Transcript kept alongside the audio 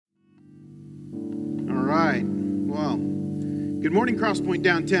Good morning, Crosspoint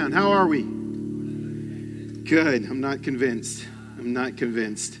Downtown. How are we? Good. I'm not convinced.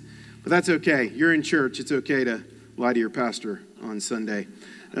 But that's okay. You're in church. It's okay to lie to your pastor on Sunday.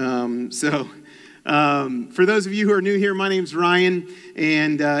 For those of you who are new here, my name's Ryan,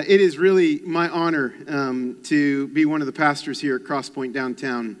 and it is really my honor to be one of the pastors here at Crosspoint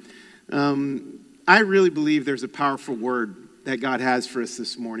Downtown. I really believe there's a powerful word that God has for us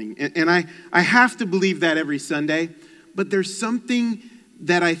this morning. And I have to believe that every Sunday, but there's something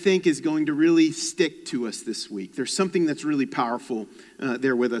that I think is going to really stick to us this week. There's something that's really powerful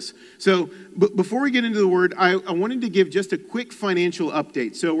there with us. So before we get into the word, I wanted to give just a quick financial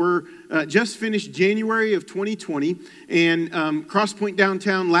update. So we're just finished January of 2020, and Crosspoint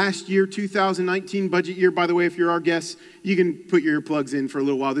Downtown last year, 2019 budget year. By the way, if you're our guests, you can put your earplugs in for a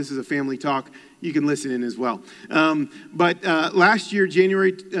little while. This is a family talk. You can listen in as well. But last year,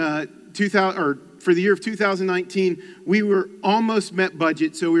 January 2000, for the year of 2019, we were almost met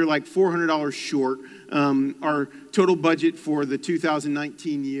budget, so we were like $400 short. Our total budget for the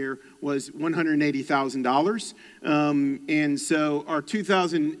 2019 year was $180,000. And so our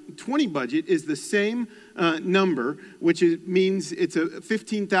 2020 budget is the same number, which means it's a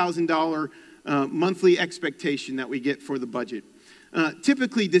 $15,000 monthly expectation that we get for the budget.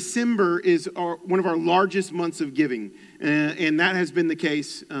 Typically, December is one of our largest months of giving, and that has been the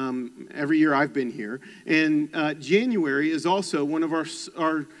case every year I've been here. And January is also one of our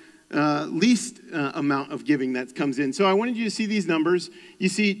least amount of giving that comes in. So I wanted you to see these numbers. You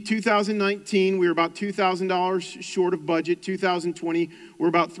see 2019, we were about $2,000 short of budget. 2020, we're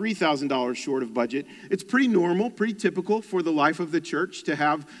about $3,000 short of budget. It's pretty normal, pretty typical for the life of the church to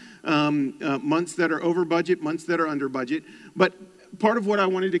have months that are over budget, months that are under budget. But part of what I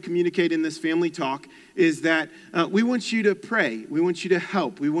wanted to communicate in this family talk is that we want you to pray. We want you to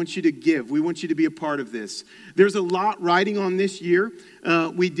help. We want you to give. We want you to be a part of this. There's a lot riding on this year.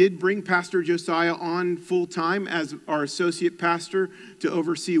 We did bring Pastor Josiah on full time as our associate pastor to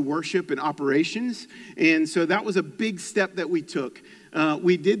oversee worship and operations. And so that was a big step that we took.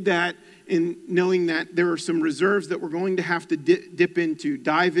 We did that in knowing that there are some reserves that we're going to have to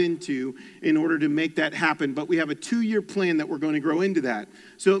dive into in order to make that happen. But we have a 2-year plan that we're going to grow into that.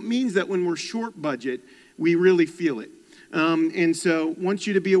 So it means that when we're short budget, we really feel it. And so I want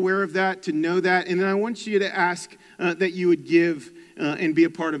you to be aware of that, to know that. And then I want you to ask that you would give and be a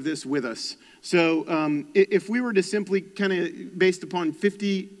part of this with us. So if we were to simply kind of based upon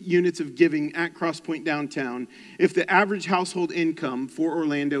 50 units of giving at Crosspoint Downtown, if the average household income for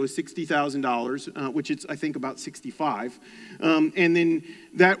Orlando is $60,000, which it's I think about 65, and then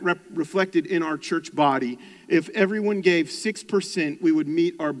that reflected in our church body, if everyone gave 6%, we would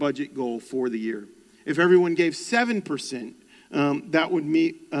meet our budget goal for the year. If everyone gave 7%, that would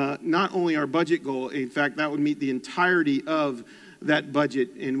meet not only our budget goal, in fact, that would meet the entirety of that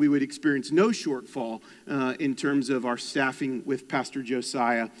budget, and we would experience no shortfall in terms of our staffing with Pastor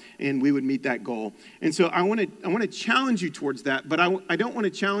Josiah, and we would meet that goal. And so I want to challenge you towards that, but I don't want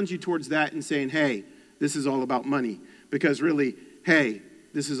to challenge you towards that and saying, hey, this is all about money, because really, hey,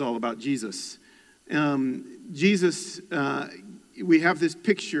 this is all about Jesus. Jesus, we have this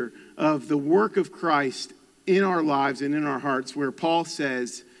picture of the work of Christ in our lives and in our hearts, where Paul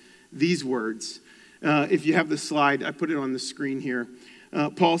says these words. If you have the slide, I put it on the screen here.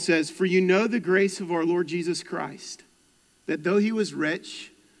 Paul says, "For you know the grace of our Lord Jesus Christ, that though he was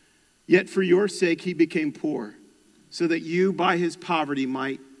rich, yet for your sake he became poor, so that you by his poverty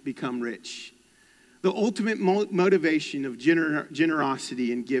might become rich." The ultimate motivation of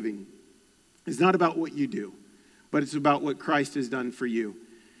generosity and giving is not about what you do, but it's about what Christ has done for you.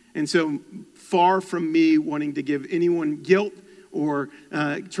 And so far from me wanting to give anyone guilt or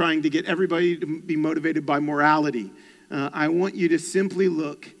trying to get everybody to be motivated by morality. I want you to simply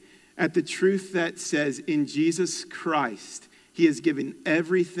look at the truth that says in Jesus Christ, he has given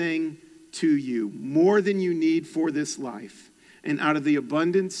everything to you, more than you need for this life. And out of the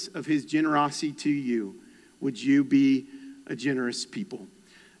abundance of his generosity to you, would you be a generous people?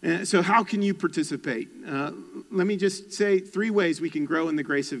 So how can you participate? Let me just say 3 ways we can grow in the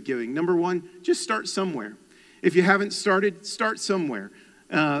grace of giving. Number 1, just start somewhere. If you haven't started, start somewhere.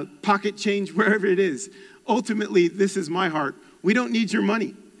 Pocket change, wherever it is. Ultimately, this is my heart. We don't need your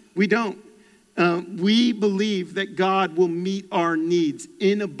money. We don't. We believe that God will meet our needs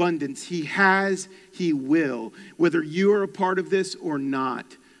in abundance. He has, he will, whether you are a part of this or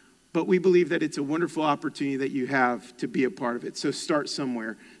not. But we believe that it's a wonderful opportunity that you have to be a part of it. So start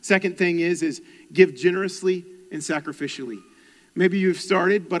somewhere. Second thing is give generously and sacrificially. Maybe you've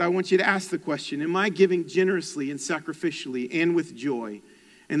started, but I want you to ask the question, am I giving generously and sacrificially and with joy?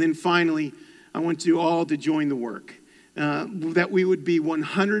 And then finally, I want you all to join the work. that we would be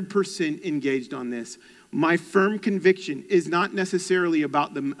 100% engaged on this. My firm conviction is not necessarily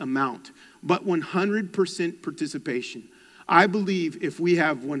about the amount, but 100% participation. I believe if we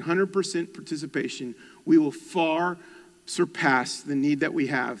have 100% participation, we will far surpass the need that we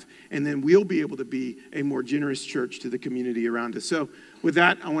have, and then we'll be able to be a more generous church to the community around us. So with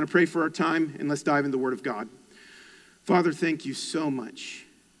that, I want to pray for our time, and let's dive into the Word of God. Father, thank you so much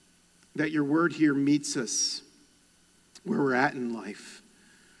that your word here meets us where we're at in life.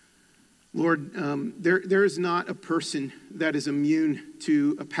 Lord, there is not a person that is immune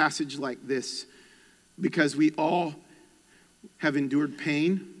to a passage like this, because we all have endured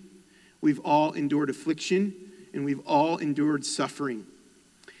pain, we've all endured affliction, and we've all endured suffering.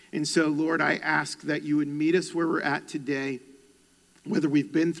 And so, Lord, I ask that you would meet us where we're at today, whether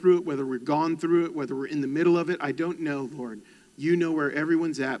we've been through it, whether we've gone through it, whether we're in the middle of it. I don't know, Lord. You know where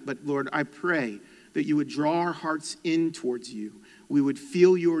everyone's at, but Lord, I pray that you would draw our hearts in towards you. We would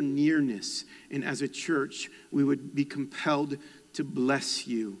feel your nearness, and as a church, we would be compelled to bless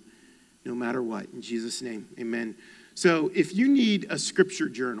you no matter what. In Jesus' name, amen. So if you need a scripture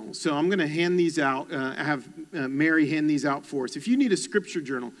journal, so I'm going to hand these out, have Mary hand these out for us. If you need a scripture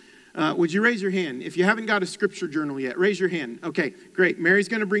journal, would you raise your hand? If you haven't got a scripture journal yet, raise your hand. Okay, great. Mary's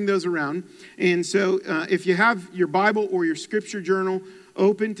going to bring those around. And so if you have your Bible or your scripture journal,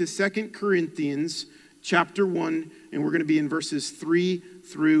 open to 2 Corinthians chapter 1, and we're going to be in verses 3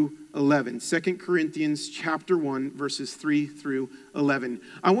 through 11. 2 Corinthians chapter 1, verses 3 through 11.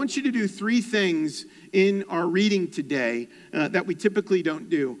 I want you to do three things in our reading today that we typically don't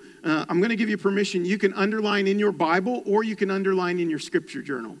do. I'm going to give you permission. You can underline in your Bible or you can underline in your scripture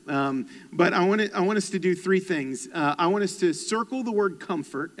journal. But I want us to do three things. I want us to circle the word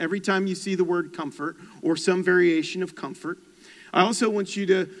comfort every time you see the word comfort or some variation of comfort. I also want you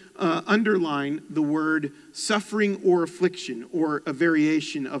to underline the word suffering or affliction, or a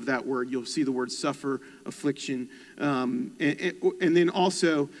variation of that word. You'll see the word suffer, affliction. And then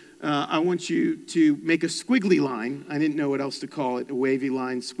also, I want you to make a squiggly line. I didn't know what else to call it, a wavy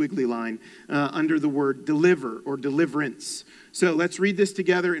line, squiggly line, under the word deliver or deliverance. So let's read this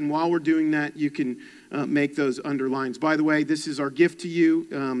together, and while we're doing that, you can make those underlines. By the way, this is our gift to you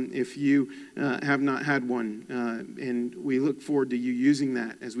if you have not had one, and we look forward to you using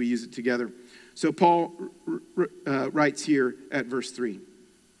that as we use it together. So Paul writes here at verse 3,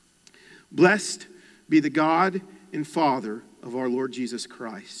 "Blessed be the God and Father of our Lord Jesus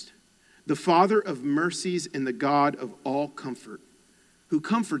Christ, the Father of mercies and the God of all comfort, who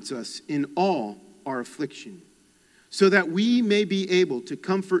comforts us in all our affliction, so that we may be able to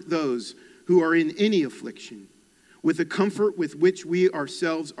comfort those who are in any affliction, with the comfort with which we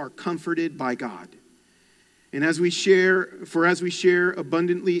ourselves are comforted by God. And as we share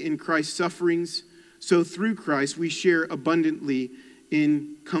abundantly in Christ's sufferings, so through Christ we share abundantly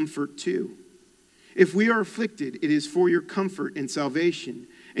in comfort too. If we are afflicted, it is for your comfort and salvation.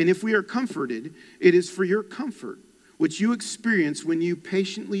 And if we are comforted, it is for your comfort, which you experience when you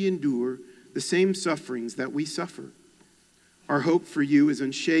patiently endure the same sufferings that we suffer. Our hope for you is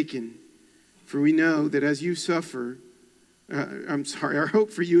unshaken, for we know that as you suffer, our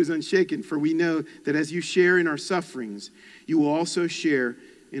hope for you is unshaken, for we know that as you share in our sufferings, you will also share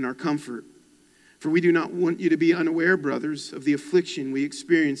in our comfort. For we do not want you to be unaware, brothers, of the affliction we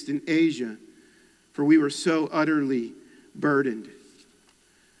experienced in Asia, for we were so utterly burdened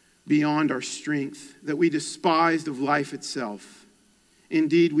beyond our strength that we despised of life itself.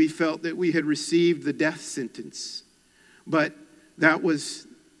 Indeed, we felt that we had received the death sentence, but that was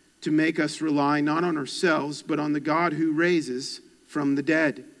to make us rely not on ourselves, but on the God who raises from the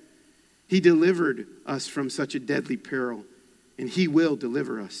dead. He delivered us from such a deadly peril, and he will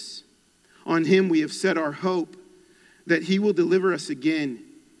deliver us. On him we have set our hope that he will deliver us again.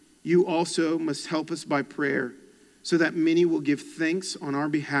 You also must help us by prayer, so that many will give thanks on our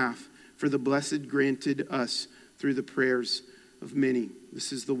behalf for the blessing granted us through the prayers of many."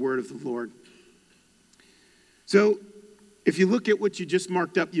 This is the word of the Lord. So, if you look at what you just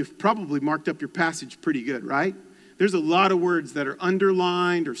marked up, you've probably marked up your passage pretty good, right? There's a lot of words that are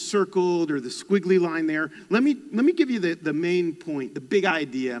underlined or circled or the squiggly line there. Let me give you the main point, the big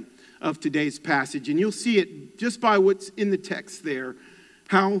idea of today's passage. And you'll see it just by what's in the text there,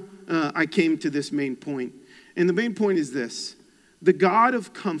 how I came to this main point. And the main point is this: the God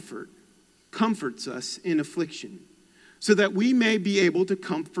of comfort comforts us in affliction, so that we may be able to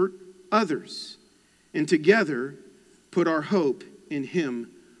comfort others, and together put our hope in him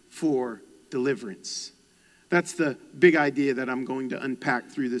for deliverance. That's the big idea that I'm going to unpack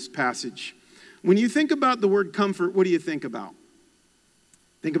through this passage. When you think about the word comfort, what do you think about?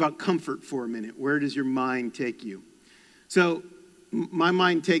 Think about comfort for a minute. Where does your mind take you? So my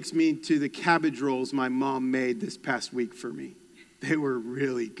mind takes me to the cabbage rolls my mom made this past week for me. They were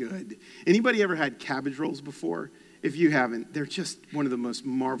really good. Anybody ever had cabbage rolls before? If you haven't, they're just one of the most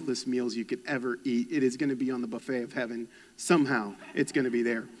marvelous meals you could ever eat. It is going to be on the buffet of heaven. Somehow, it's going to be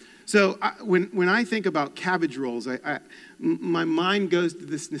there. So when I think about cabbage rolls, my mind goes to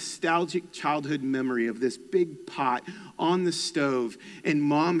this nostalgic childhood memory of this big pot on the stove, and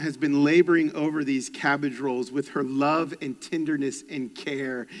Mom has been laboring over these cabbage rolls with her love and tenderness and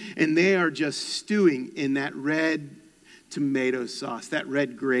care, and they are just stewing in that red tomato sauce, that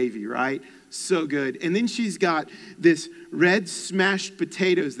red gravy, right? So good. And then she's got this red smashed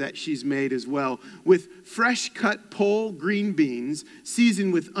potatoes that she's made as well with fresh cut Pole green beans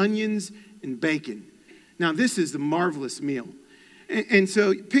seasoned with onions and bacon. Now, this is a marvelous meal. And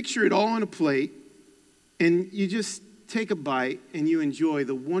so picture it all on a plate, and you just take a bite and you enjoy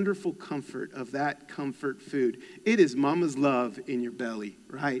the wonderful comfort of that comfort food. It is mama's love in your belly,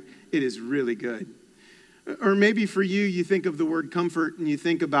 right? It is really good. Or maybe for you, you think of the word comfort and you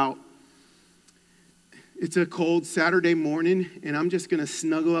think about, it's a cold Saturday morning and I'm just going to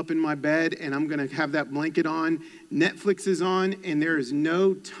snuggle up in my bed and I'm going to have that blanket on. Netflix is on and there is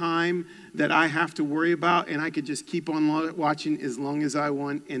no time that I have to worry about, and I could just keep on watching as long as I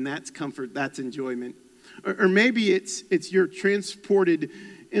want, and that's comfort, that's enjoyment. Or maybe it's you're transported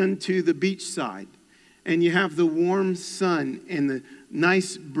into the beach side and you have the warm sun and the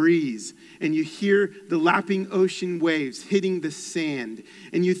nice breeze, and you hear the lapping ocean waves hitting the sand,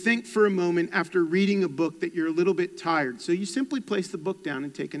 and you think for a moment after reading a book that you're a little bit tired, so you simply place the book down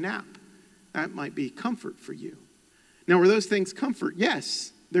and take a nap. That might be comfort for you. Now, are those things comfort?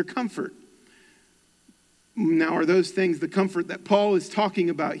 Yes, they're comfort. Now, are those things the comfort that Paul is talking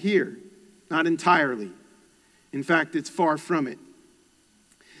about here? Not entirely. In fact, it's far from it.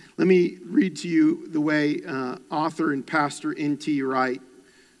 Let me read to you the way author and pastor N.T. Wright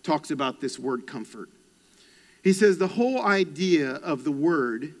talks about this word comfort. He says, the whole idea of the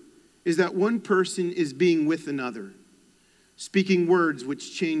word is that one person is being with another, speaking words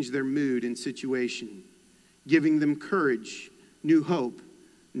which change their mood and situation, giving them courage, new hope,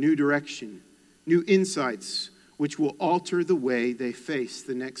 new direction, new insights which will alter the way they face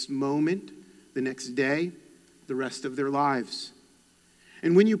the next moment, the next day, the rest of their lives.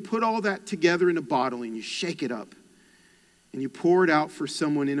 And when you put all that together in a bottle and you shake it up and you pour it out for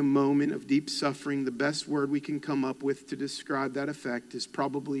someone in a moment of deep suffering, the best word we can come up with to describe that effect is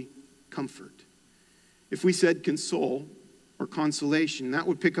probably comfort. If we said console or consolation, that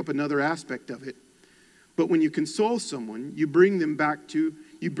would pick up another aspect of it. But when you console someone, you bring them back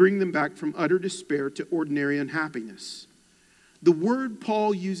from utter despair to ordinary unhappiness. The word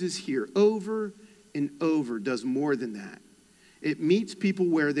Paul uses here over and over does more than that. It meets people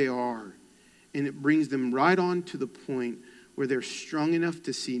where they are, and it brings them right on to the point where they're strong enough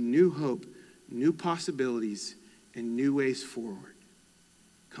to see new hope, new possibilities, and new ways forward.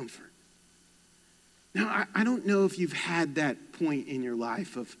 Comfort. Now, I don't know if you've had that point in your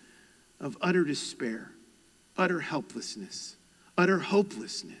life of utter despair, utter helplessness, utter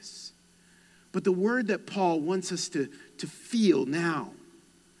hopelessness. But the word that Paul wants us to feel now,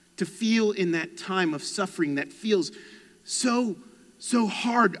 to feel in that time of suffering that feels so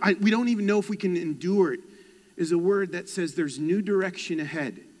hard, we don't even know if we can endure it, is a word that says there's new direction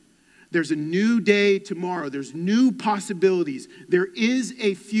ahead. There's a new day tomorrow. There's new possibilities. There is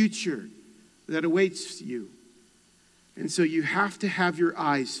a future that awaits you. And so you have to have your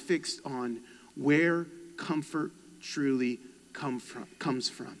eyes fixed on where comfort truly comes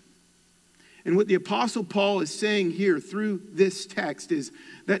from. And what the Apostle Paul is saying here through this text is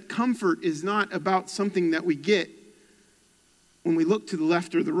that comfort is not about something that we get when we look to the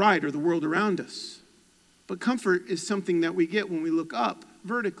left or the right or the world around us. But comfort is something that we get when we look up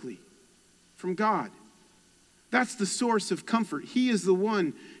vertically from God. That's the source of comfort. He is the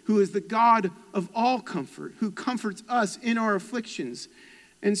one who is the God of all comfort, who comforts us in our afflictions.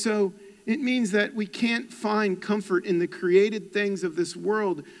 And so it means that we can't find comfort in the created things of this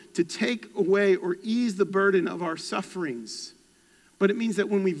world to take away or ease the burden of our sufferings. But it means that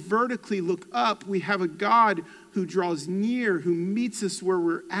when we vertically look up, we have a God who draws near, who meets us where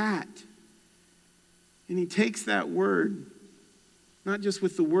we're at. And he takes that word, not just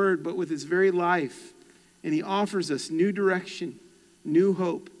with the word, but with his very life, and he offers us new direction, new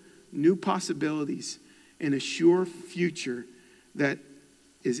hope, new possibilities, and a sure future that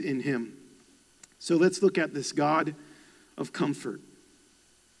is in him. So let's look at this God of comfort.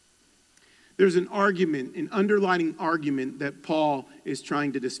 There's an argument, an underlying argument that Paul is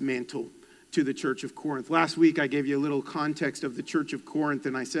trying to dismantle. to the church of Corinth. Last week, I gave you a little context of the church of Corinth,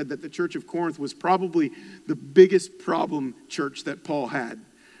 and I said that the church of Corinth was probably the biggest problem church that Paul had,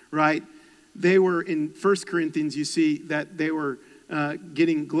 right? They were, in 1 Corinthians, you see that they were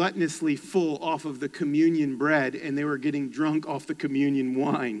getting gluttonously full off of the communion bread, and they were getting drunk off the communion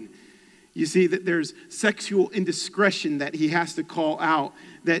wine. You see that there's sexual indiscretion that he has to call out,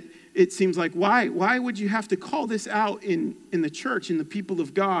 that it seems like, why would you have to call this out in the church, in the people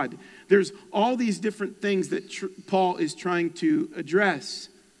of God? There's all these different things that Paul is trying to address.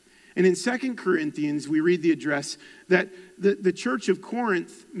 And in 2 Corinthians, we read the address that the church of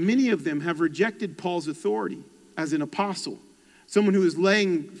Corinth, many of them have rejected Paul's authority as an apostle, someone who is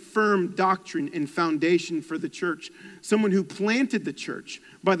laying firm doctrine and foundation for the church, someone who planted the church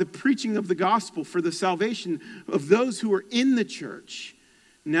by the preaching of the gospel for the salvation of those who are in the church.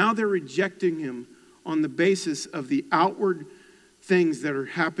 Now they're rejecting him on the basis of the outward things that are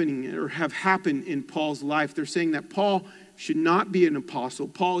happening or have happened in Paul's life. They're saying that Paul should not be an apostle.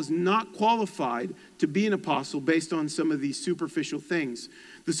 Paul is not qualified to be an apostle based on some of these superficial things.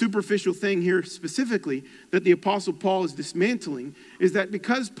 The superficial thing here specifically that the apostle Paul is dismantling is that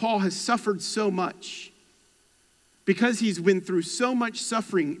because Paul has suffered so much, because he's been through so much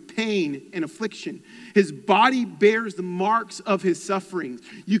suffering, pain, and affliction, his body bears the marks of his sufferings.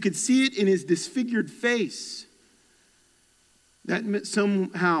 You could see it in his disfigured face. That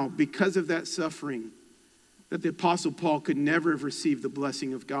somehow, because of that suffering, that the apostle Paul could never have received the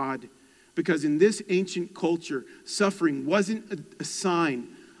blessing of God. Because in this ancient culture, suffering wasn't a sign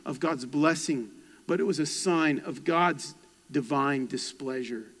of God's blessing, but it was a sign of God's divine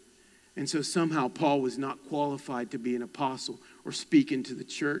displeasure. And so somehow Paul was not qualified to be an apostle or speak into the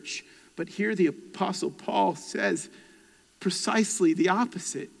church. But here the apostle Paul says precisely the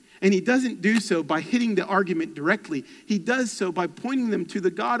opposite. And he doesn't do so by hitting the argument directly. He does so by pointing them to the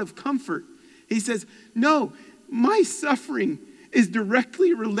God of comfort. He says, no, my suffering is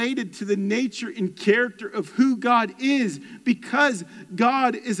directly related to the nature and character of who God is, because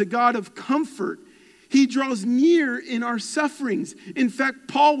God is a God of comfort. He draws near in our sufferings. In fact,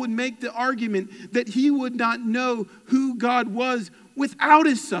 Paul would make the argument that he would not know who God was without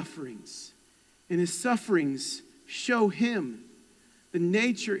his sufferings. And his sufferings show him the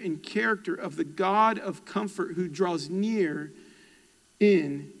nature and character of the God of comfort who draws near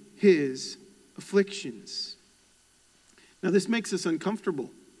in his afflictions. Now, this makes us uncomfortable.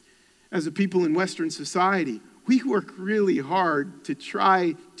 As a people in Western society, we work really hard to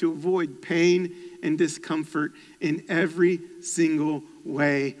try to avoid pain and discomfort in every single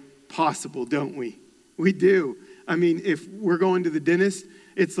way possible, don't we? We do. I mean, if we're going to the dentist,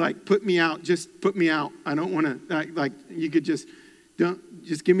 it's like, put me out, just put me out. I don't want to, like, you could just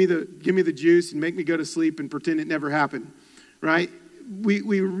give me the juice and make me go to sleep and pretend it never happened, right?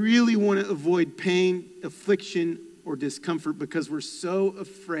 We really want to avoid pain, affliction, or discomfort because we're so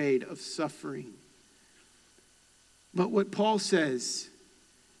afraid of suffering. But what Paul says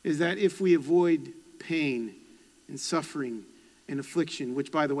is that if we avoid pain and suffering and affliction,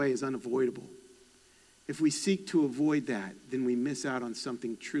 which by the way is unavoidable, if we seek to avoid that, then we miss out on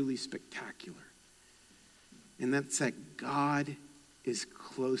something truly spectacular. And that's that God is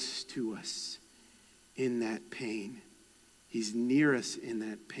close to us in that pain. He's near us in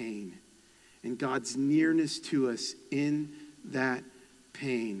that pain. And God's nearness to us in that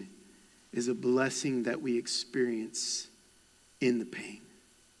pain is a blessing that we experience in the pain.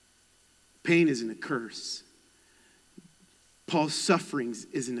 Pain isn't a curse. Paul's sufferings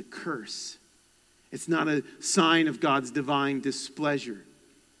isn't a curse. It's not a sign of God's divine displeasure.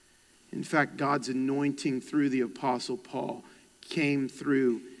 In fact, God's anointing through the Apostle Paul came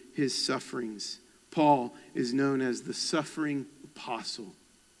through his sufferings. Paul is known as the suffering apostle.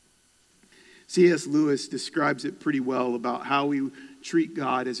 C.S. Lewis describes it pretty well about how we treat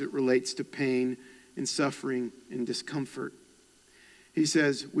God as it relates to pain and suffering and discomfort. He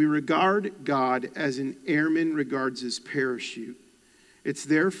says, we regard God as an airman regards his parachute. It's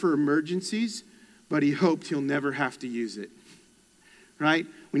there for emergencies, but he hoped he'll never have to use it. Right?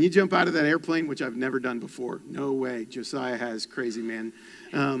 When you jump out of that airplane, which I've never done before, no way, Josiah has, crazy man.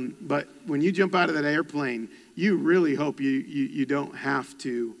 But when you jump out of that airplane, you really hope you don't have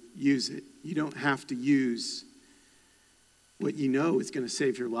to use it. You don't have to use what you know is going to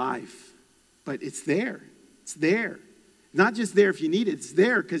save your life. But it's there. It's there. Not just there if you need it. It's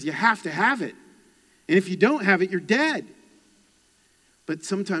there because you have to have it. And if you don't have it, you're dead. But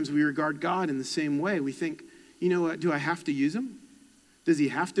sometimes we regard God in the same way. We think, you know what, do I have to use him? Does he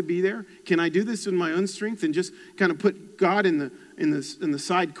have to be there? Can I do this in my own strength and just kind of put God in the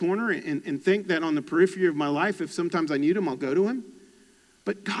side corner and think that on the periphery of my life, if sometimes I need him, I'll go to him?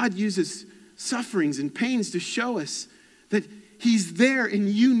 But God uses sufferings and pains to show us that he's there and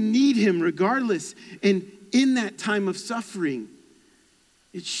you need him regardless. And in that time of suffering,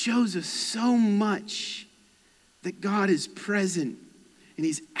 it shows us so much that God is present and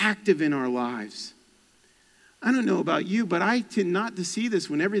he's active in our lives. I don't know about you, but I tend not to see this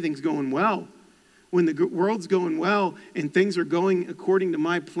when everything's going well. When the world's going well and things are going according to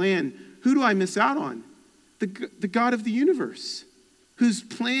my plan, who do I miss out on? The God of the universe, whose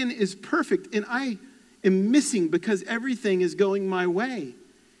plan is perfect, and I am missing because everything is going my way.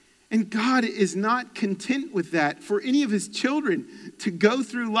 And God is not content with that for any of his children to go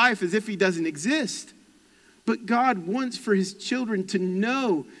through life as if he doesn't exist. But God wants for his children to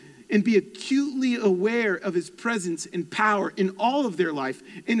know and be acutely aware of his presence and power in all of their life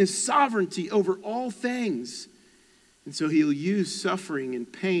and his sovereignty over all things. And so he'll use suffering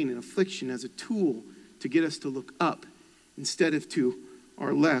and pain and affliction as a tool to get us to look up instead of to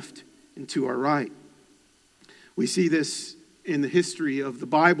our left and to our right. We see this in the history of the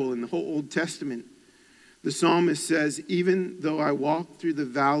Bible, in the whole Old Testament. The psalmist says, even though I walk through the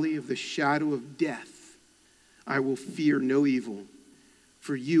valley of the shadow of death, I will fear no evil,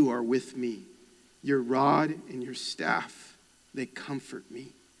 for you are with me. Your rod and your staff, they comfort me.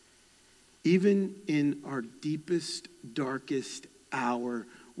 Even in our deepest, darkest hour,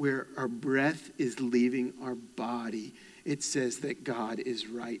 where our breath is leaving our body, it says that God is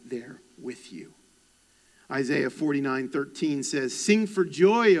right there with you. Isaiah 49:13 says, sing for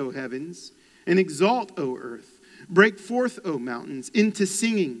joy, O heavens, and exalt, O earth. Break forth, O mountains, into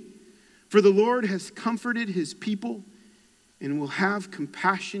singing. For the Lord has comforted his people and will have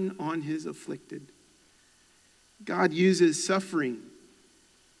compassion on his afflicted. God uses suffering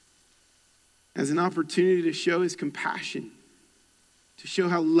as an opportunity to show his compassion, to show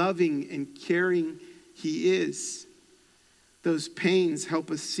how loving and caring he is. Those pains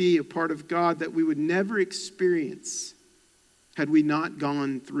help us see a part of God that we would never experience had we not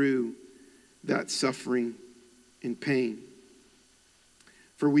gone through that suffering and pain.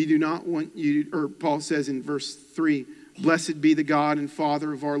 For we do not want you, or Paul says in verse 3, blessed be the God and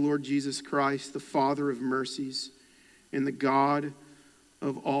Father of our Lord Jesus Christ, the Father of mercies and the God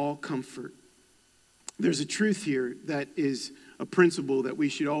of all comfort. There's a truth here that is a principle that we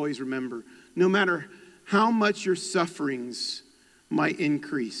should always remember. No matter how much your sufferings might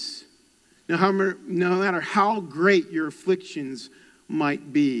increase, no matter how great your afflictions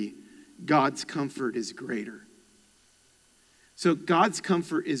might be, God's comfort is greater. So God's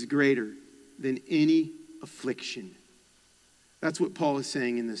comfort is greater than any affliction. That's what Paul is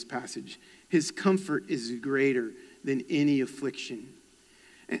saying in this passage. His comfort is greater than any affliction.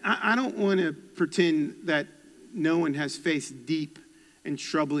 And I don't want to pretend that no one has faced deep and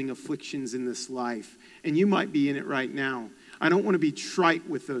troubling afflictions in this life. And you might be in it right now. I don't want to be trite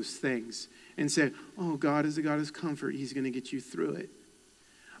with those things and say, oh, God is a God of comfort. He's going to get you through it.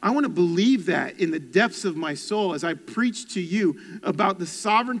 I want to believe that in the depths of my soul as I preach to you about the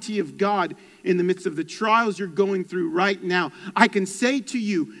sovereignty of God in the midst of the trials you're going through right now. I can say to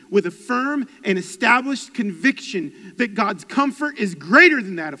you with a firm and established conviction that God's comfort is greater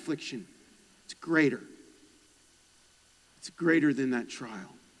than that affliction. It's greater. It's greater than that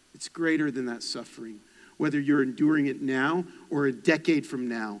trial. It's greater than that suffering. Whether you're enduring it now or a decade from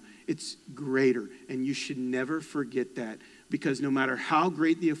now, it's greater. And you should never forget that. Because no matter how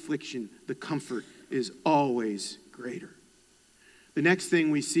great the affliction, the comfort is always greater. The next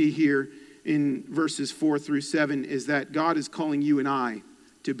thing we see here in verses 4-7 is that God is calling you and I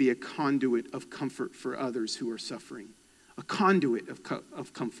to be a conduit of comfort for others who are suffering. A conduit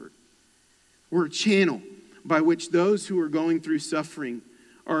of comfort. We're a channel by which those who are going through suffering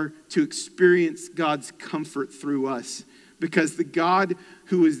are to experience God's comfort through us. Because the God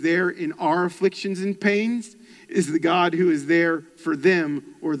who is there in our afflictions and pains is the God who is there for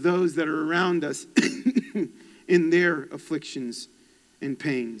them or those that are around us in their afflictions and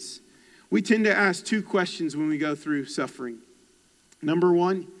pains. We tend to ask two questions when we go through suffering. Number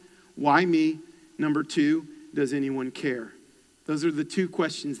one, why me? Number two, does anyone care? Those are the two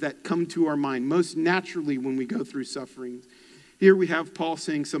questions that come to our mind most naturally when we go through suffering. Here we have Paul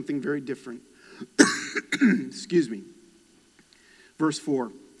saying something very different. Excuse me. Verse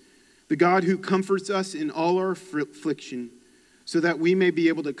 4. The God who comforts us in all our affliction, so that we may be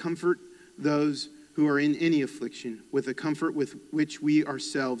able to comfort those who are in any affliction with the comfort with which we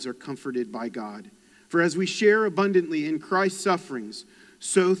ourselves are comforted by God. For as we share abundantly in Christ's sufferings,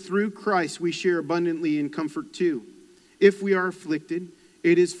 so through Christ we share abundantly in comfort too. If we are afflicted,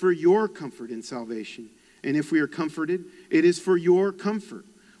 it is for your comfort and salvation. And if we are comforted, it is for your comfort,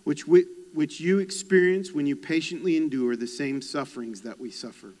 which you experience when you patiently endure the same sufferings that we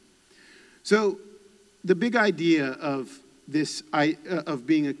suffer. So the big idea of of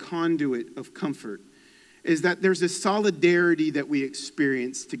being a conduit of comfort is that there's a solidarity that we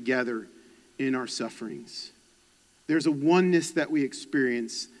experience together in our sufferings. There's a oneness that we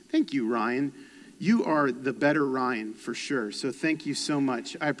experience. Thank you, Ryan. You are the better Ryan for sure. So thank you so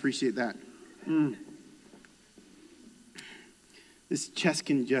much. I appreciate that. This chest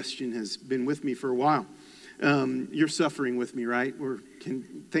congestion has been with me for a while. You're suffering with me, right?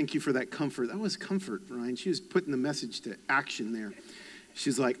 Thank you for that comfort. That was comfort, Ryan. She was putting the message to action there.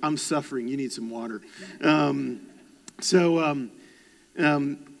 She's like, I'm suffering. You need some water.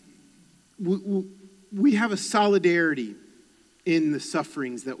 We have a solidarity in the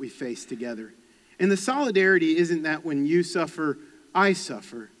sufferings that we face together. And the solidarity isn't that when you suffer, I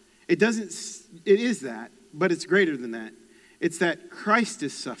suffer. It is that, but it's greater than that. It's that Christ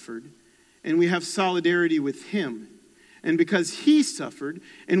has suffered, and we have solidarity with him. And because he suffered,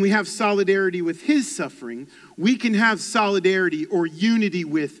 and we have solidarity with his suffering, we can have solidarity or unity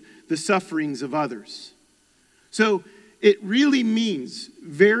with the sufferings of others. So it really means,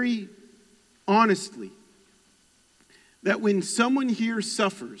 very honestly, that when someone here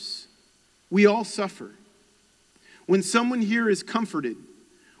suffers, we all suffer. When someone here is comforted,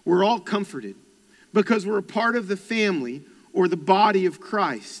 we're all comforted because we're a part of the family or the body of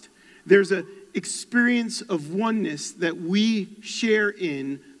Christ. There's an experience of oneness that we share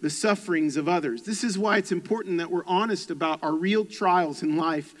in the sufferings of others. This is why it's important that we're honest about our real trials in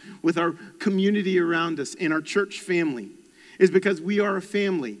life with our community around us and our church family, is because we are a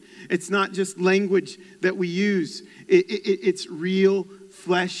family. It's not just language that we use. It's real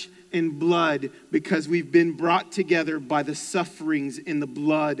flesh and blood because we've been brought together by the sufferings in the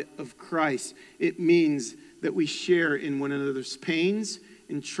blood of Christ. It means that we share in one another's pains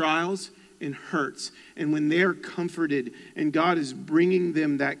and trials and hurts. And when they're comforted and God is bringing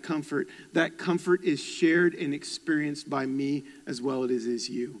them that comfort is shared and experienced by me as well as it is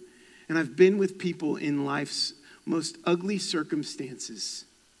you. And I've been with people in life's most ugly circumstances,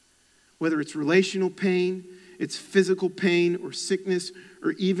 whether it's relational pain, it's physical pain or sickness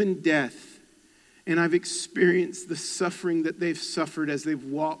or even death. And I've experienced the suffering that they've suffered as they've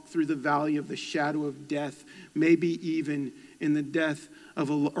walked through the valley of the shadow of death, maybe even in the death of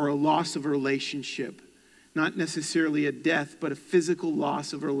a loss of a relationship. Not necessarily a death, but a physical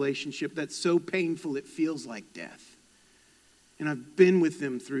loss of a relationship that's so painful it feels like death. And I've been with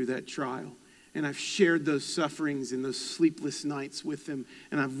them through that trial. And I've shared those sufferings and those sleepless nights with them.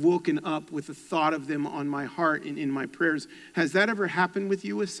 And I've woken up with the thought of them on my heart and in my prayers. Has that ever happened with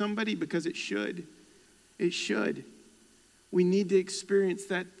you with somebody? Because it should. It should. We need to experience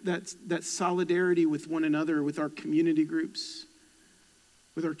that solidarity with one another, with our community groups,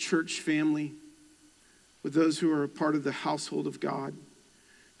 with our church family, with those who are a part of the household of God.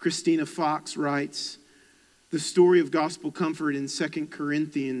 Christina Fox writes, the story of gospel comfort in 2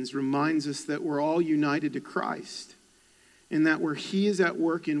 Corinthians reminds us that we're all united to Christ, and that where he is at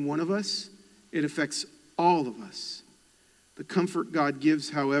work in one of us, it affects all of us. The comfort God gives,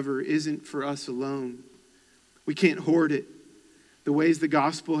 however, isn't for us alone. We can't hoard it. The ways the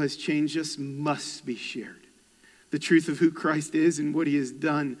gospel has changed us must be shared. The truth of who Christ is and what he has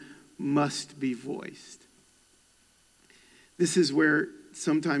done must be voiced. This is where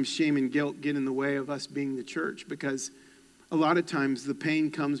sometimes shame and guilt get in the way of us being the church, because a lot of times the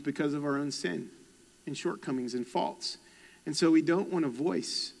pain comes because of our own sin and shortcomings and faults. And so we don't want to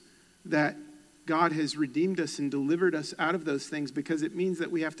voice that God has redeemed us and delivered us out of those things, because it means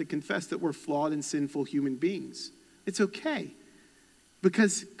that we have to confess that we're flawed and sinful human beings. It's okay,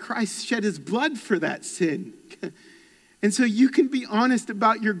 because Christ shed his blood for that sin. And so you can be honest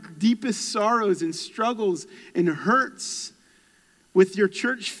about your deepest sorrows and struggles and hurts with your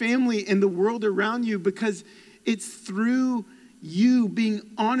church family and the world around you, because it's through you being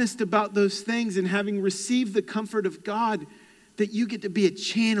honest about those things and having received the comfort of God that you get to be a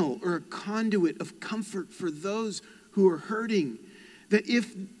channel or a conduit of comfort for those who are hurting. That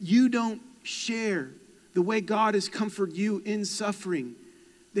if you don't share the way God has comforted you in suffering,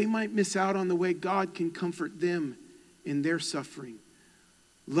 they might miss out on the way God can comfort them in their suffering.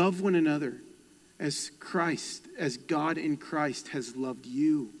 Love one another as Christ, as God in Christ has loved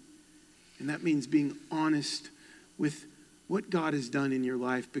you. And that means being honest with what God has done in your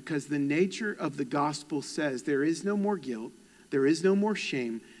life, because the nature of the gospel says there is no more guilt, there is no more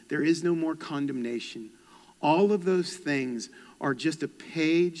shame, there is no more condemnation. All of those things are just a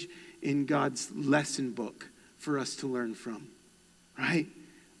page in God's lesson book for us to learn from, right?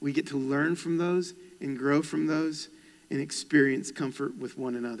 We get to learn from those and grow from those and experience comfort with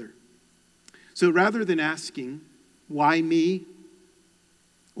one another. So rather than asking, why me?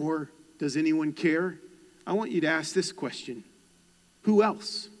 Or Does anyone care? I want you to ask this question. Who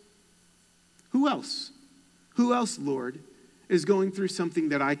else? Who else? Who else, Lord, is going through something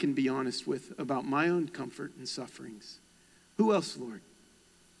that I can be honest with about my own comfort and sufferings? Who else, Lord?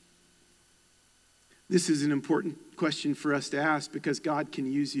 This is an important question for us to ask because God can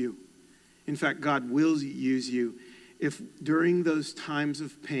use you. In fact, God will use you if during those times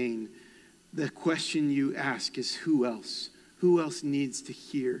of pain, the question you ask is who else? Who else needs to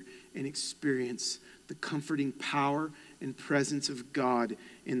hear and experience the comforting power and presence of God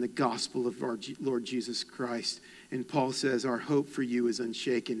in the gospel of our Lord Jesus Christ? And Paul says, our hope for you is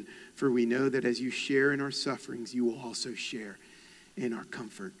unshaken, for we know that as you share in our sufferings, you will also share in our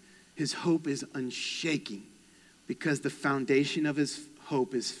comfort. His hope is unshaking because the foundation of his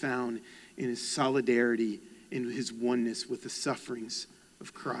hope is found in his solidarity, in his oneness with the sufferings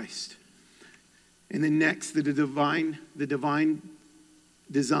of Christ. And then next, the divine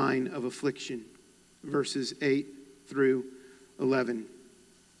design of affliction, verses 8 through 11.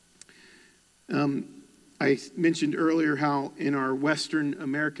 I mentioned earlier how in our Western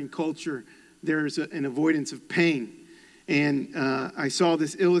American culture, there's an avoidance of pain. And I saw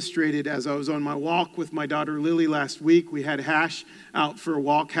this illustrated as I was on my walk with my daughter Lily last week. We had Hash out for a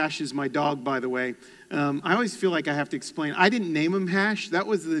walk. Hash is my dog, by the way. I always feel like I have to explain. I didn't name him Hash. That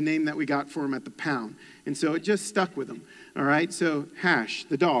was the name that we got for him at the pound. And so it just stuck with him. All right, so Hash,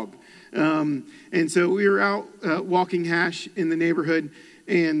 the dog. And so we were out walking Hash in the neighborhood.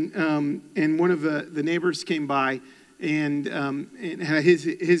 And one of the neighbors came by and had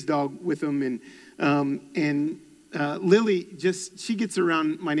his dog with him. And Lily she gets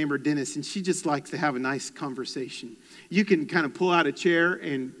around my neighbor Dennis, and she just likes to have a nice conversation. You can kind of pull out a chair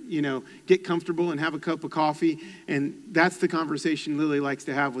and, get comfortable and have a cup of coffee. And that's the conversation Lily likes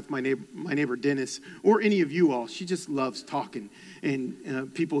to have with my neighbor Dennis, or any of you all. She just loves talking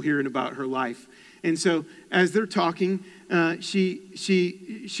and people hearing about her life. And so as they're talking,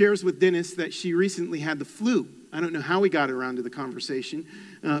 she shares with Dennis that she recently had the flu. I don't know how we got around to the conversation.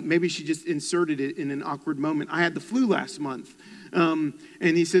 Maybe she just inserted it in an awkward moment. I had the flu last month. And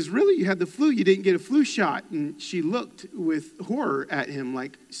he says, really, you had the flu? You didn't get a flu shot? And she looked with horror at him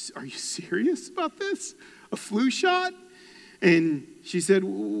like, are you serious about this? A flu shot? And she said,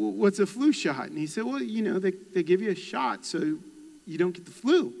 what's a flu shot? And he said, well, they give you a shot so you don't get the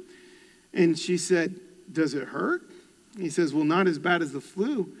flu. And she said, does it hurt? And he says, well, not as bad as the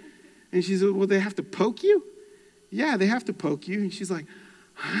flu. And she said, well, they have to poke you? Yeah, they have to poke you. And she's like,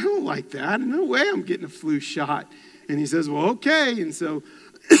 I don't like that. No way I'm getting a flu shot. And he says, well, okay. And so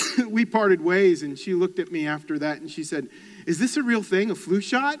we parted ways, and she looked at me after that, and she said, is this a real thing, a flu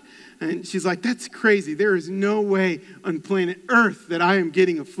shot? And she's like, that's crazy. There is no way on planet Earth that I am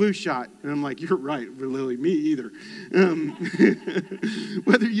getting a flu shot. And I'm like, you're right, Lily, me either.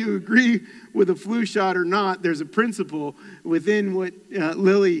 Whether you agree with a flu shot or not, there's a principle within what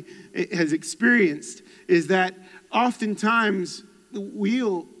Lily has experienced, is that oftentimes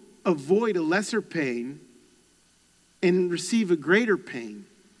we'll avoid a lesser pain and receive a greater pain.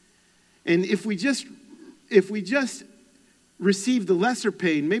 And if we just receive the lesser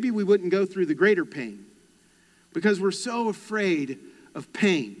pain, maybe we wouldn't go through the greater pain because we're so afraid of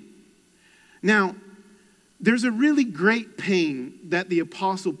pain. Now, there's a really great pain that the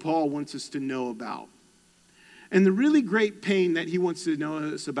Apostle Paul wants us to know about. And the really great pain that he wants to know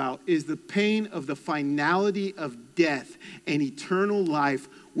us about is the pain of the finality of death and eternal life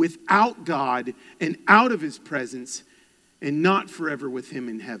without God and out of his presence and not forever with him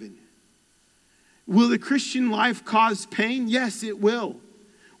in heaven. Will the Christian life cause pain? Yes, it will.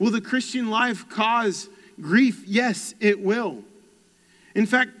 Will the Christian life cause grief? Yes, it will. In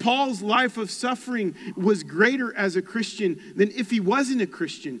fact, Paul's life of suffering was greater as a Christian than if he wasn't a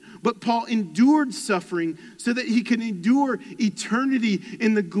Christian. But Paul endured suffering so that he could endure eternity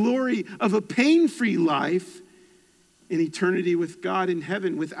in the glory of a pain-free life in eternity with God in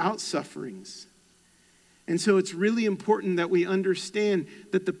heaven without sufferings. And so it's really important that we understand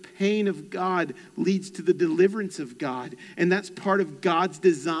that the pain of God leads to the deliverance of God. And that's part of God's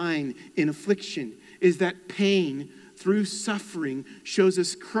design in affliction, is that pain through suffering shows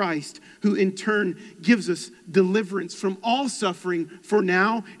us Christ, who in turn gives us deliverance from all suffering for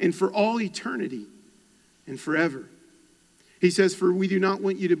now and for all eternity and forever. He says, for we do not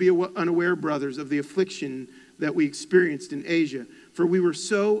want you to be unaware, brothers, of the affliction that we experienced in Asia. For we were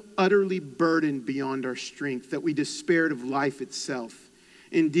so utterly burdened beyond our strength that we despaired of life itself.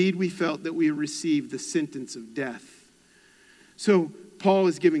 Indeed, we felt that we had received the sentence of death. So Paul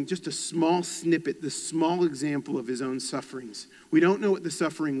is giving just a small snippet, the small example of his own sufferings. We don't know what the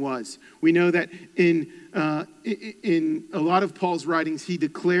suffering was. We know that in a lot of Paul's writings, he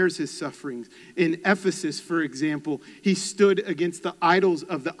declares his sufferings. In Ephesus, for example, he stood against the idols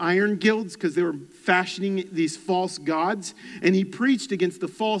of the iron guilds because they were fashioning these false gods. And he preached against the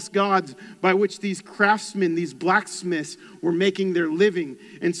false gods by which these craftsmen, these blacksmiths, were making their living.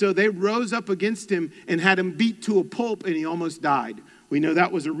 And so they rose up against him and had him beat to a pulp, and he almost died. We know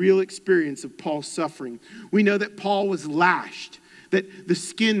that was a real experience of Paul's suffering. We know that Paul was lashed, that the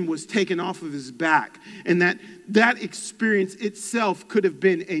skin was taken off of his back, and that experience itself could have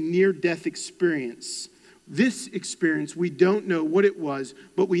been a near-death experience. This experience, we don't know what it was,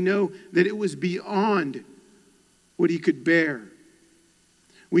 but we know that it was beyond what he could bear.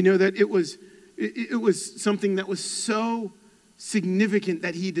 We know that it was something that was so significant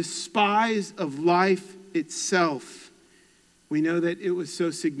that he despised of life itself. We know that it was so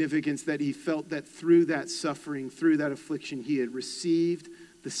significant that he felt that through that suffering, through that affliction, he had received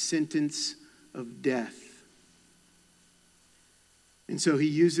the sentence of death. And so he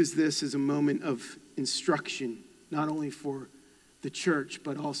uses this as a moment of instruction, not only for the church,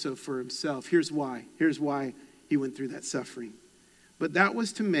 but also for himself. Here's why. Here's why he went through that suffering. But that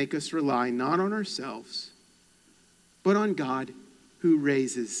was to make us rely not on ourselves, but on God who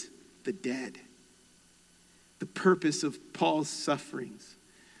raises the dead. The purpose of Paul's sufferings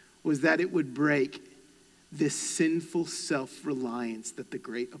was that it would break this sinful self-reliance that the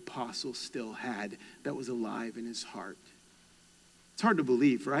great apostle still had that was alive in his heart. It's hard to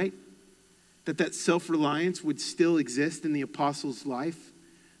believe, right? That self-reliance would still exist in the apostle's life,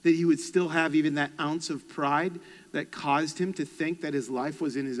 that he would still have even that ounce of pride that caused him to think that his life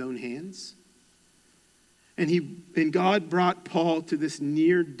was in his own hands. And God brought Paul to this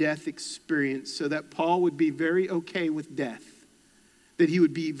near-death experience so that Paul would be very okay with death. That he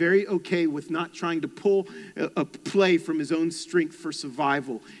would be very okay with not trying to pull a play from his own strength for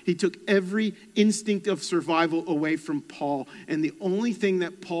survival. He took every instinct of survival away from Paul. And the only thing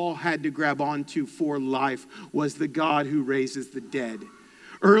that Paul had to grab onto for life was the God who raises the dead.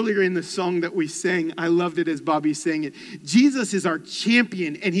 Earlier in the song that we sang, I loved it as Bobby sang it. Jesus is our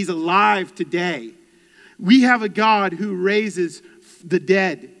champion and he's alive today. We have a God who raises the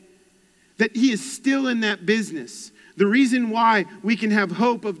dead, that he is still in that business. The reason why we can have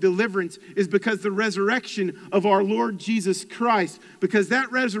hope of deliverance is because the resurrection of our Lord Jesus Christ, because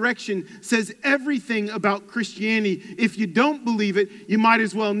that resurrection says everything about Christianity. If you don't believe it, you might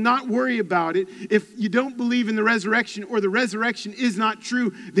as well not worry about it. If you don't believe in the resurrection or the resurrection is not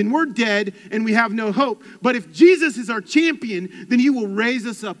true, then we're dead and we have no hope. But if Jesus is our champion, then he will raise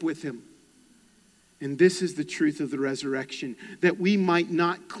us up with him. And this is the truth of the resurrection, that we might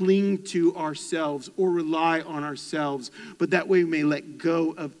not cling to ourselves or rely on ourselves, but that we may let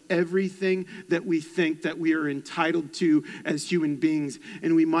go of everything that we think that we are entitled to as human beings,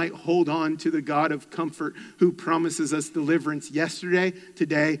 and we might hold on to the God of comfort who promises us deliverance yesterday,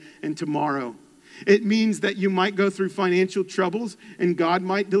 today, and tomorrow. It means that you might go through financial troubles and God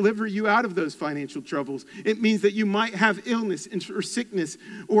might deliver you out of those financial troubles. It means that you might have illness or sickness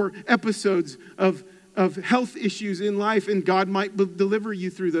or episodes of health issues in life and God might deliver you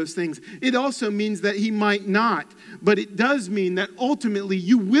through those things. It also means that he might not, but it does mean that ultimately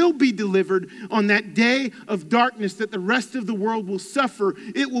you will be delivered on that day of darkness that the rest of the world will suffer.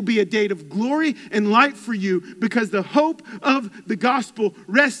 It will be a day of glory and light for you because the hope of the gospel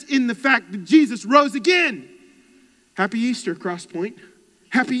rests in the fact that Jesus rose again. Happy Easter, Crosspoint.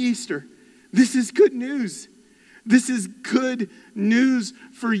 Happy Easter. This is good news. This is good news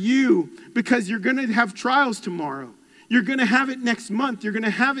for you because you're going to have trials tomorrow. You're going to have it next month. You're going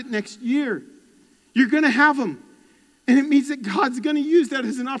to have it next year. You're going to have them. And it means that God's going to use that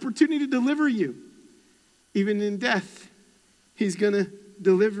as an opportunity to deliver you. Even in death, he's going to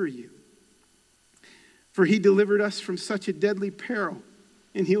deliver you. For he delivered us from such a deadly peril,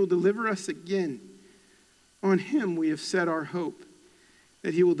 and he will deliver us again. On him we have set our hope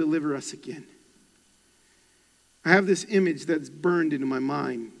that he will deliver us again. I have this image that's burned into my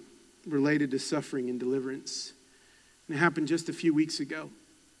mind related to suffering and deliverance. And it happened just a few weeks ago.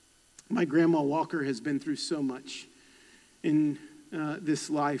 My grandma Walker has been through so much in this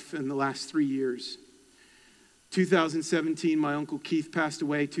life in the last 3 years. 2017, my Uncle Keith passed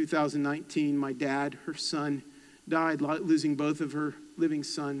away. 2019, my dad, her son, died, losing both of her living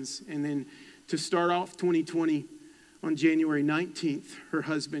sons. And then to start off 2020, on January 19th, her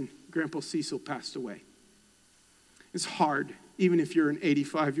husband, Grandpa Cecil, passed away. It's hard. Even if you're an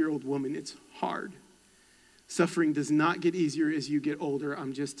 85-year-old woman, it's hard. Suffering does not get easier as you get older.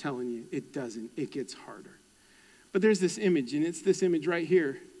 I'm just telling you, it doesn't. It gets harder. But there's this image, and it's this image right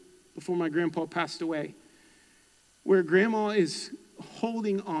here before my grandpa passed away, where grandma is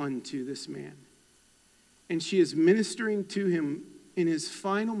holding on to this man. And she is ministering to him in his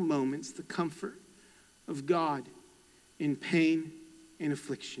final moments the comfort of God in pain and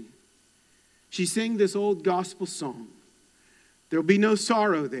affliction. She sang this old gospel song. There'll be no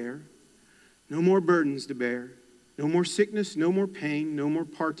sorrow there, no more burdens to bear, no more sickness, no more pain, no more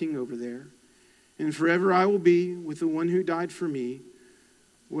parting over there. And forever I will be with the one who died for me.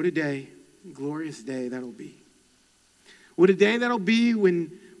 What a day, glorious day that'll be. What a day that'll be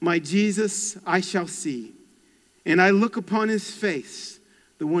when my Jesus I shall see. And I look upon his face,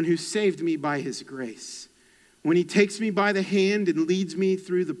 the one who saved me by his grace. When he takes me by the hand and leads me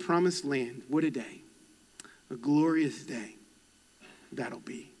through the promised land. What a day, a glorious day that'll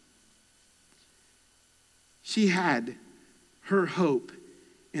be. She had her hope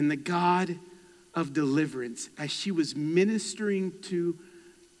in the God of deliverance as she was ministering to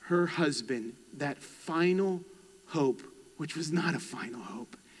her husband, that final hope, which was not a final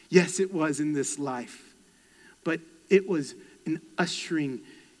hope. Yes, it was in this life, but it was an ushering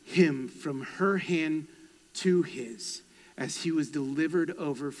him from her hand to his as he was delivered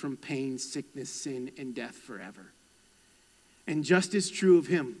over from pain, sickness, sin, and death forever. And just as true of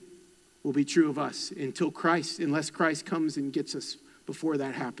him will be true of us unless Christ comes and gets us before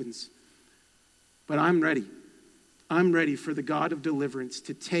that happens. But I'm ready. I'm ready for the God of deliverance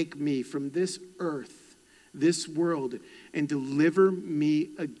to take me from this earth, this world, and deliver me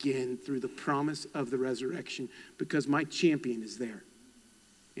again through the promise of the resurrection, because my champion is there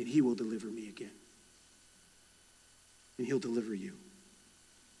and he will deliver me again. And he'll deliver you.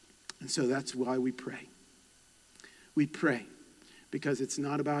 And so that's why we pray. We pray because it's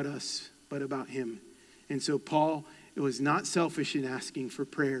not about us, but about him. And so Paul, it was not selfish in asking for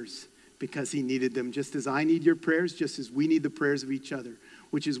prayers because he needed them, just as I need your prayers, just as we need the prayers of each other,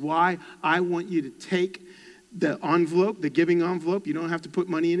 which is why I want you to take the envelope, the giving envelope. You don't have to put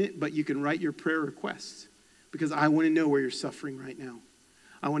money in it, but you can write your prayer requests, because I want to know where you're suffering right now.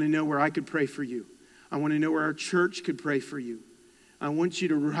 I want to know where I could pray for you. I want to know where our church could pray for you. I want you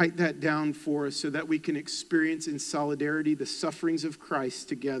to write that down for us so that we can experience in solidarity the sufferings of Christ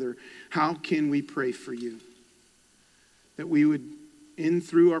together. How can we pray for you? That we would, in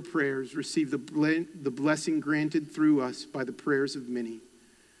through our prayers, receive the blessing granted through us by the prayers of many.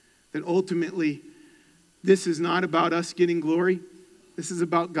 That ultimately, this is not about us getting glory. This is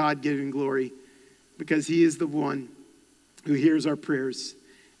about God getting glory, because he is the one who hears our prayers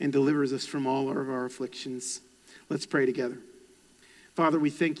and delivers us from all of our afflictions. Let's pray together. Father, we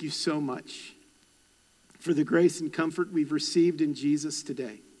thank you so much for the grace and comfort we've received in Jesus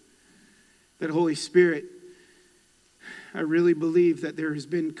today. That Holy Spirit, I really believe that there has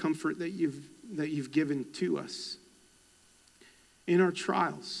been comfort that you've given to us in our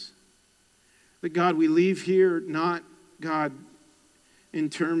trials. That God, we leave here not, God, in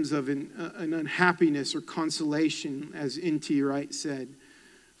terms of an unhappiness or consolation, as N.T. Wright said,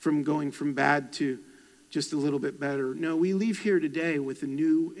 from going from bad to just a little bit better. No, we leave here today with a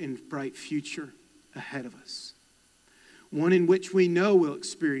new and bright future ahead of us. One in which we know we'll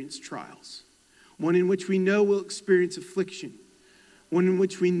experience trials. One in which we know we'll experience affliction. One in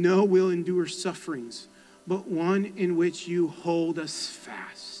which we know we'll endure sufferings. But one in which you hold us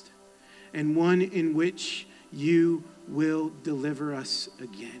fast. And one in which you will deliver us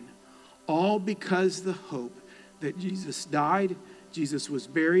again. All because the hope that Jesus died, Jesus was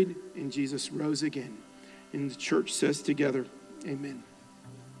buried, and Jesus rose again. And the church says together, amen.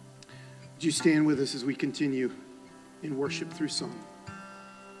 Would you stand with us as we continue in worship through song?